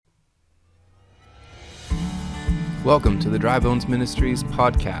Welcome to the Dry Bones Ministries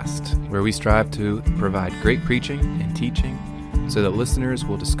podcast, where we strive to provide great preaching and teaching so that listeners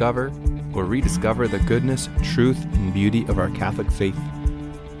will discover or rediscover the goodness, truth, and beauty of our Catholic faith.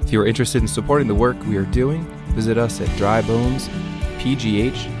 If you are interested in supporting the work we are doing, visit us at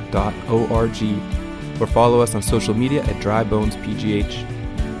drybones.pgh.org or follow us on social media at drybonespgh.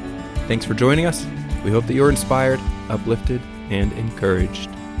 Thanks for joining us. We hope that you're inspired, uplifted, and encouraged.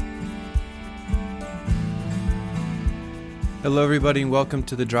 Hello, everybody, and welcome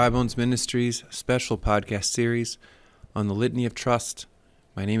to the Dry Bones Ministries special podcast series on the Litany of Trust.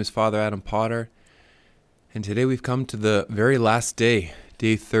 My name is Father Adam Potter, and today we've come to the very last day,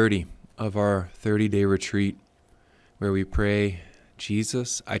 day 30 of our 30-day retreat, where we pray,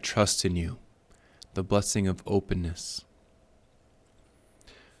 Jesus, I trust in you, the blessing of openness.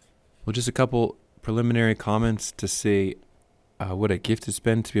 Well, just a couple preliminary comments to say what a gift it's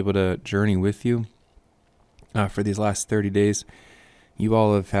been to be able to journey with you. For these last 30 days, you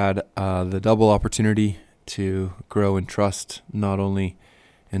all have had the double opportunity to grow in trust, not only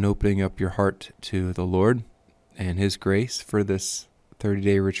in opening up your heart to the Lord and His grace for this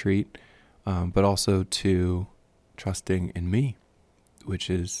 30-day retreat, but also to trusting in me, which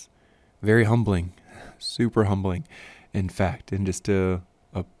is very humbling, super humbling, in fact, and just to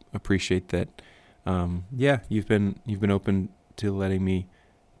appreciate that. You've been open to letting me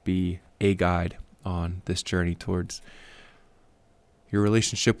be a guide on this journey towards your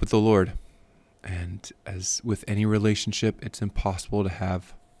relationship with the Lord. And as with any relationship, it's impossible to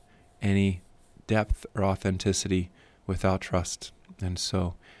have any depth or authenticity without trust. And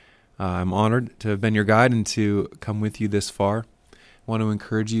so I'm honored to have been your guide and to come with you this far. I want to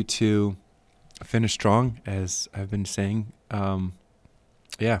encourage you to finish strong, as I've been saying. To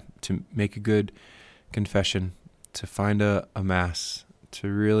make a good confession, to find a mass,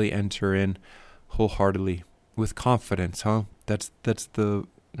 to really enter in wholeheartedly with confidence, That's the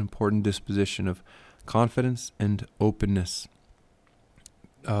important disposition of confidence and openness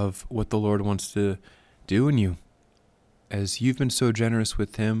of what the Lord wants to do in you. As you've been so generous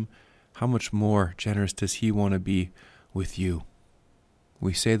with Him, how much more generous does He want to be with you?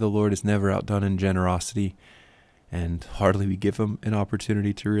 We say the Lord is never outdone in generosity, and hardly we give Him an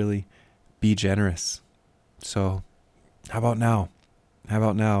opportunity to really be generous. So how about now?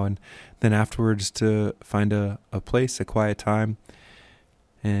 And then afterwards to find a place, a quiet time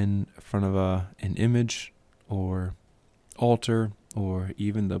in front of an image or altar or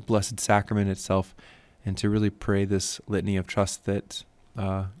even the Blessed Sacrament itself, and to really pray this litany of trust that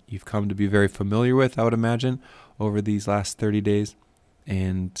you've come to be very familiar with, I would imagine, over these last 30 days,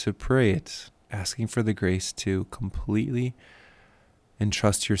 and to pray it, asking for the grace to completely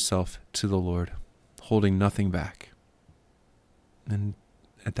entrust yourself to the Lord, holding nothing back. And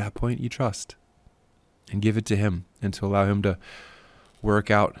at that point, you trust and give it to Him, and to allow Him to work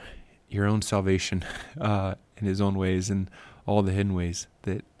out your own salvation in His own ways and all the hidden ways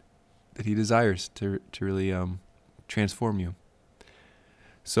that He desires to really transform you.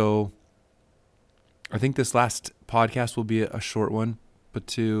 So I think this last podcast will be a short one, but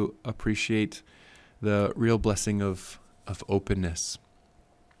to appreciate the real blessing of openness.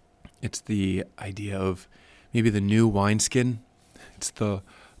 It's the idea of maybe the new wineskin. It's the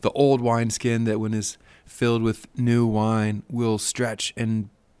old wineskin that when is filled with new wine will stretch and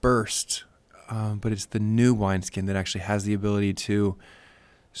burst. But it's the new wineskin that actually has the ability to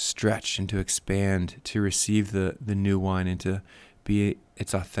stretch and to expand, to receive the new wine and to be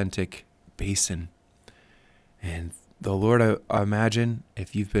its authentic basin. And the Lord, I imagine,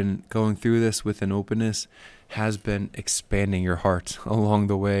 if you've been going through this with an openness, has been expanding your heart along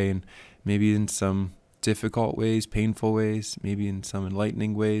the way, and maybe in some difficult ways, painful ways, maybe in some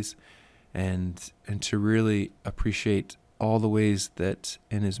enlightening ways, and to really appreciate all the ways that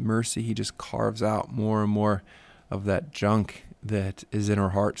in His mercy He just carves out more and more of that junk that is in our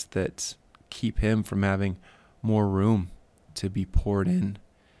hearts that keep Him from having more room to be poured in.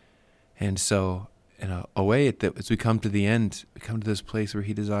 And so in a way, as we come to the end, we come to this place where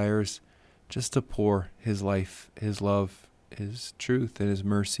He desires just to pour His life, His love, His truth, and His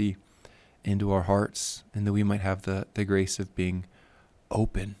mercy into our hearts, and that we might have the grace of being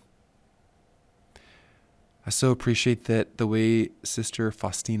open. I so appreciate that the way Sister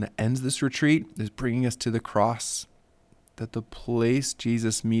Faustina ends this retreat is bringing us to the cross, that the place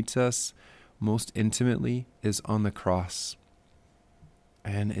Jesus meets us most intimately is on the cross.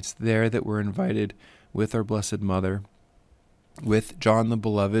 And it's there that we're invited with our Blessed Mother, with John the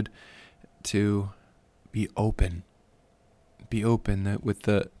Beloved, to be open. Be open, that with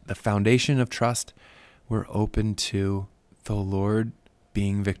the foundation of trust, we're open to the Lord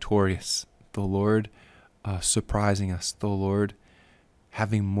being victorious, the Lord surprising us, the Lord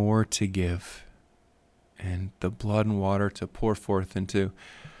having more to give, and the blood and water to pour forth and to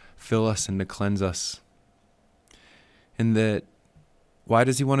fill us and to cleanse us. And that, why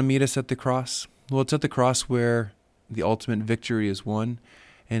does he want to meet us at the cross? Well, it's at the cross where the ultimate victory is won,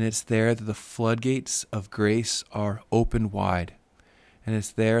 and it's there that the floodgates of grace are opened wide. And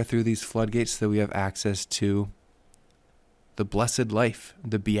it's there through these floodgates that we have access to the blessed life,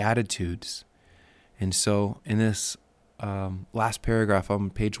 the Beatitudes. And so in this last paragraph on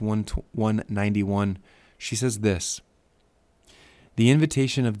page 191, she says this: the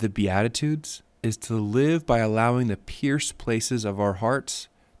invitation of the Beatitudes is to live by allowing the pierced places of our hearts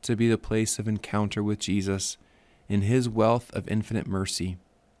to be the place of encounter with Jesus in his wealth of infinite mercy.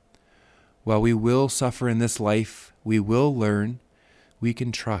 While we will suffer in this life, we will learn, we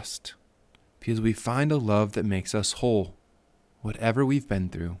can trust, because we find a love that makes us whole, whatever we've been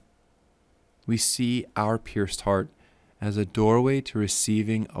through. We see our pierced heart as a doorway to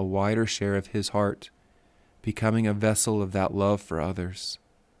receiving a wider share of his heart, becoming a vessel of that love for others.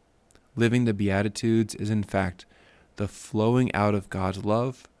 Living the Beatitudes is in fact the flowing out of God's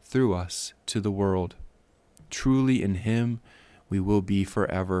love through us to the world. Truly in him we will be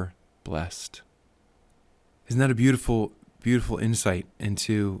forever blessed. Isn't that a beautiful, beautiful insight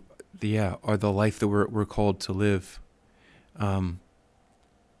into the life that we're called to live? I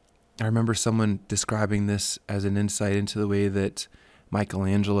remember someone describing this as an insight into the way that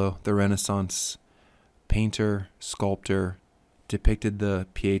Michelangelo, the Renaissance painter, sculptor, depicted the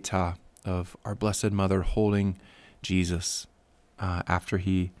Pietà of our Blessed Mother holding Jesus after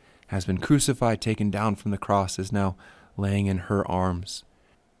he has been crucified, taken down from the cross, is now laying in her arms.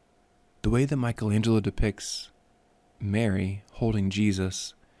 The way that Michelangelo depicts Mary holding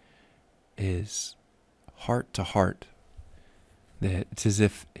Jesus is heart to heart. That it's as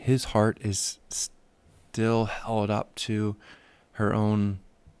if his heart is still held up to her own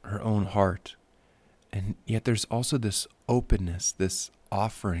heart. And yet there's also this openness, this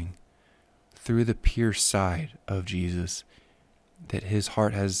offering through the pierced side of Jesus, that his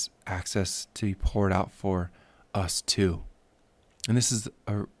heart has access to be poured out for us too. And this is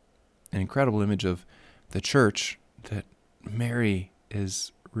an incredible image of the church, that Mary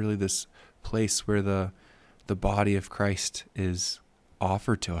is really this place where the body of Christ is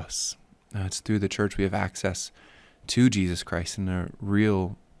offered to us. It's through the church we have access to Jesus Christ in a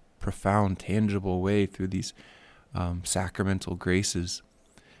real, profound, tangible way through these sacramental graces.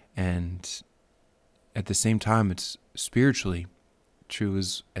 And at the same time, it's spiritually true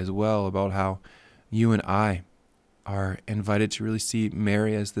as well about how you and I are invited to really see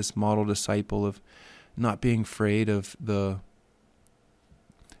Mary as this model disciple of not being afraid of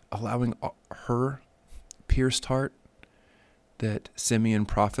allowing her pierced heart that Simeon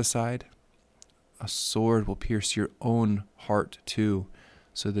prophesied. A sword will pierce your own heart too,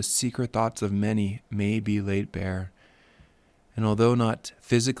 so the secret thoughts of many may be laid bare. And although not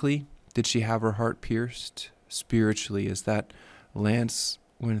physically did she have her heart pierced, spiritually, as that lance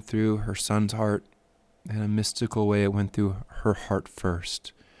went through her son's heart, in a mystical way it went through her heart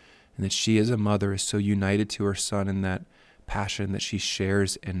first. And that she as a mother is so united to her son in that passion that she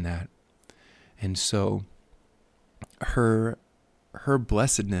shares in that. And so her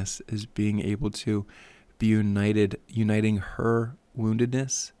blessedness is being able to be uniting her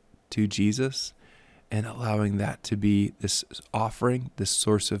woundedness to Jesus and allowing that to be this offering, this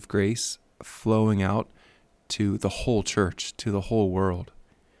source of grace flowing out to the whole church, to the whole world.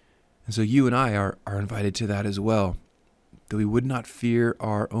 And so you and I are invited to that as well, that we would not fear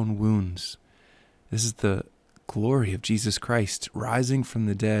our own wounds. This is the glory of Jesus Christ rising from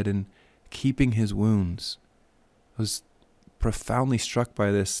the dead and keeping his wounds. I was profoundly struck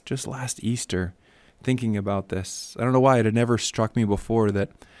by this just last Easter, thinking about this. I don't know why it had never struck me before that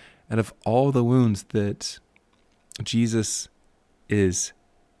out of all the wounds that Jesus is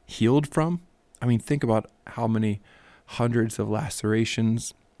healed from, I mean, think about how many hundreds of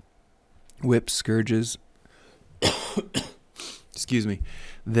lacerations, whips, scourges, excuse me,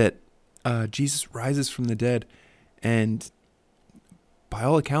 that Jesus rises from the dead and by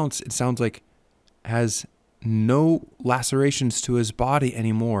all accounts, it sounds like has no lacerations to his body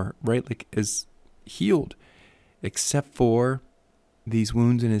anymore, right? Like is healed, except for these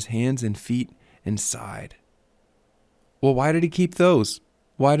wounds in his hands and feet and side. Well, why did he keep those?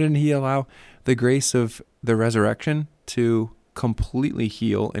 Why didn't he allow the grace of the resurrection to completely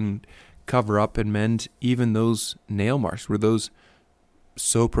heal and cover up and mend even those nail marks? Were those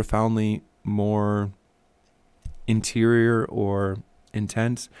so profoundly more interior or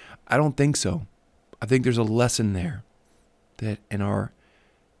intense? I don't think so. I think there's a lesson there that in our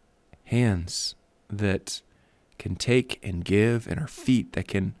hands, that can take and give, and our feet that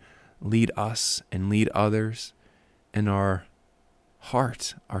can lead us and lead others, and our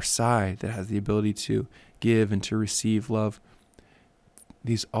heart, our side that has the ability to give and to receive love.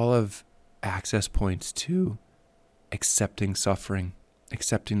 These all have access points to accepting suffering,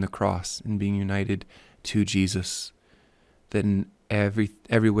 accepting the cross, and being united to Jesus. That in every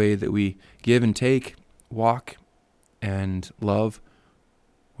way that we give and take, walk and love,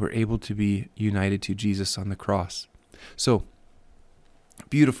 we're able to be united to Jesus on the cross. So,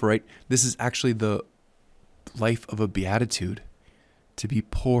 beautiful, right? This is actually the life of a beatitude. To be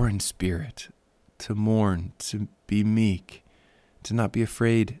poor in spirit, to mourn, to be meek, to not be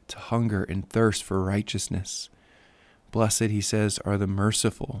afraid, to hunger and thirst for righteousness. Blessed, he says, are the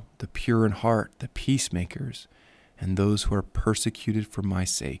merciful, the pure in heart, the peacemakers, and those who are persecuted for my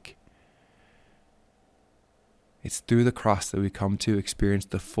sake. It's through the cross that we come to experience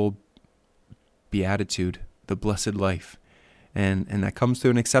the full beatitude, the blessed life. And that comes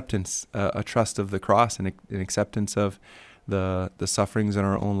through an acceptance, a trust of the cross, and an acceptance of the sufferings in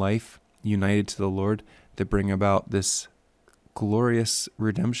our own life, united to the Lord, that bring about this glorious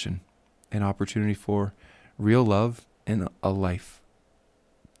redemption, an opportunity for real love and a life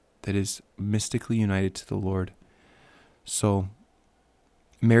that is mystically united to the Lord. So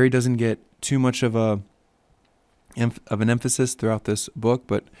Mary doesn't get too much of an emphasis throughout this book,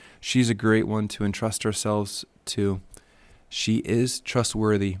 but she's a great one to entrust ourselves to. She is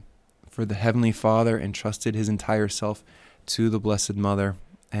trustworthy, for the Heavenly Father entrusted his entire self to the Blessed Mother.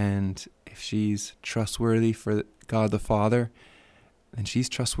 And if she's trustworthy for God the Father, then she's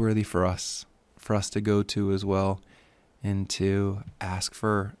trustworthy for us to go to as well, and to ask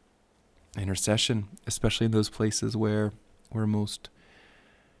for intercession, especially in those places where we're most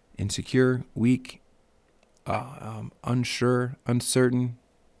insecure, weak, unsure, uncertain,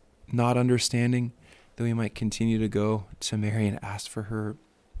 not understanding, that we might continue to go to Mary and ask for her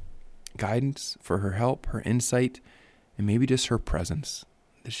guidance, for her help, her insight, and maybe just her presence,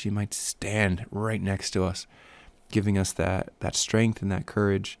 that she might stand right next to us, giving us that strength and that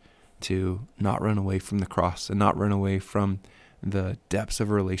courage to not run away from the cross and not run away from the depths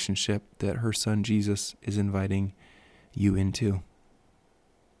of a relationship that her son Jesus is inviting you into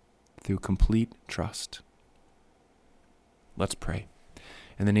through complete trust. Let's pray.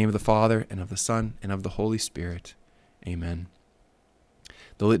 In the name of the Father, and of the Son, and of the Holy Spirit. Amen.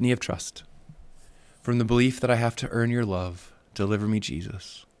 The Litany of Trust. From the belief that I have to earn your love, deliver me,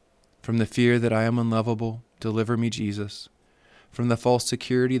 Jesus. From the fear that I am unlovable, deliver me, Jesus. From the false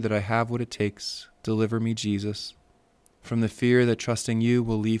security that I have what it takes, deliver me, Jesus. From the fear that trusting you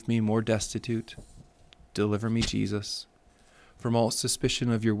will leave me more destitute, deliver me, Jesus. From all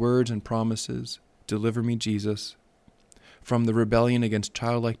suspicion of your words and promises, deliver me, Jesus. From the rebellion against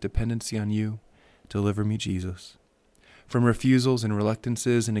childlike dependency on you, deliver me, Jesus. From refusals and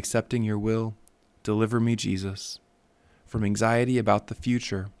reluctances in accepting your will, deliver me, Jesus. From anxiety about the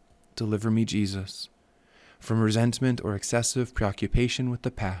future, deliver me, Jesus. From resentment or excessive preoccupation with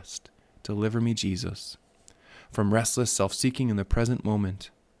the past, deliver me, Jesus. From restless self-seeking in the present moment,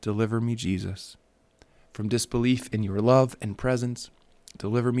 deliver me, Jesus. From disbelief in your love and presence,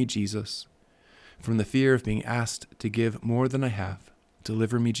 deliver me, Jesus. From the fear of being asked to give more than I have,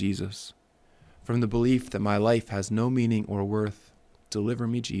 deliver me, Jesus. From the belief that my life has no meaning or worth, deliver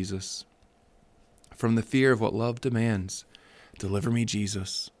me, Jesus. From the fear of what love demands, deliver me,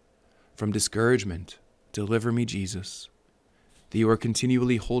 Jesus. From discouragement, deliver me, Jesus. That you are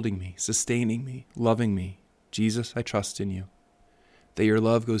continually holding me, sustaining me, loving me. Jesus, I trust in you. That your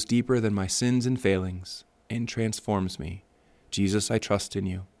love goes deeper than my sins and failings and transforms me. Jesus, I trust in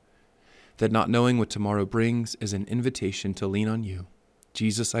you. That not knowing what tomorrow brings is an invitation to lean on you.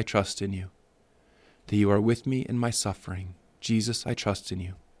 Jesus, I trust in you. That you are with me in my suffering. Jesus, I trust in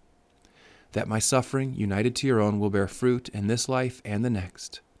you. That my suffering, united to your own, will bear fruit in this life and the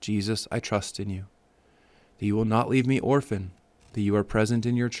next. Jesus, I trust in you. That you will not leave me orphan. That you are present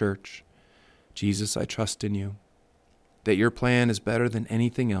in your church. Jesus, I trust in you. That your plan is better than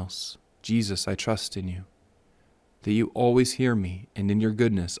anything else. Jesus, I trust in you. That you always hear me, and in your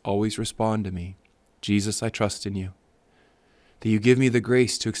goodness always respond to me. Jesus, I trust in you. That you give me the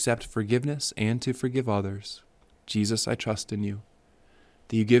grace to accept forgiveness and to forgive others. Jesus, I trust in you.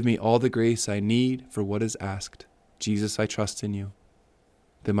 That you give me all the grace I need for what is asked. Jesus, I trust in you.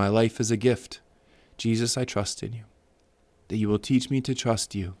 That my life is a gift. Jesus, I trust in you. That you will teach me to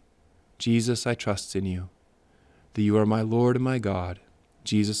trust you. Jesus, I trust in you. That you are my Lord and my God.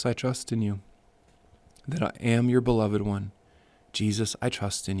 Jesus, I trust in you. That I am your beloved one. Jesus, I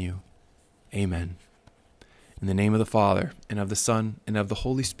trust in you. Amen. In the name of the Father, and of the Son, and of the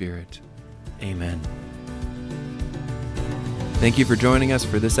Holy Spirit. Amen. Thank you for joining us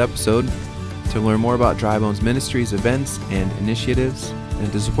for this episode. To learn more about Dry Bones Ministries events and initiatives,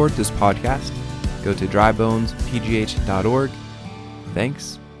 and to support this podcast, go to drybonespgh.org.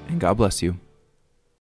 Thanks, and God bless you.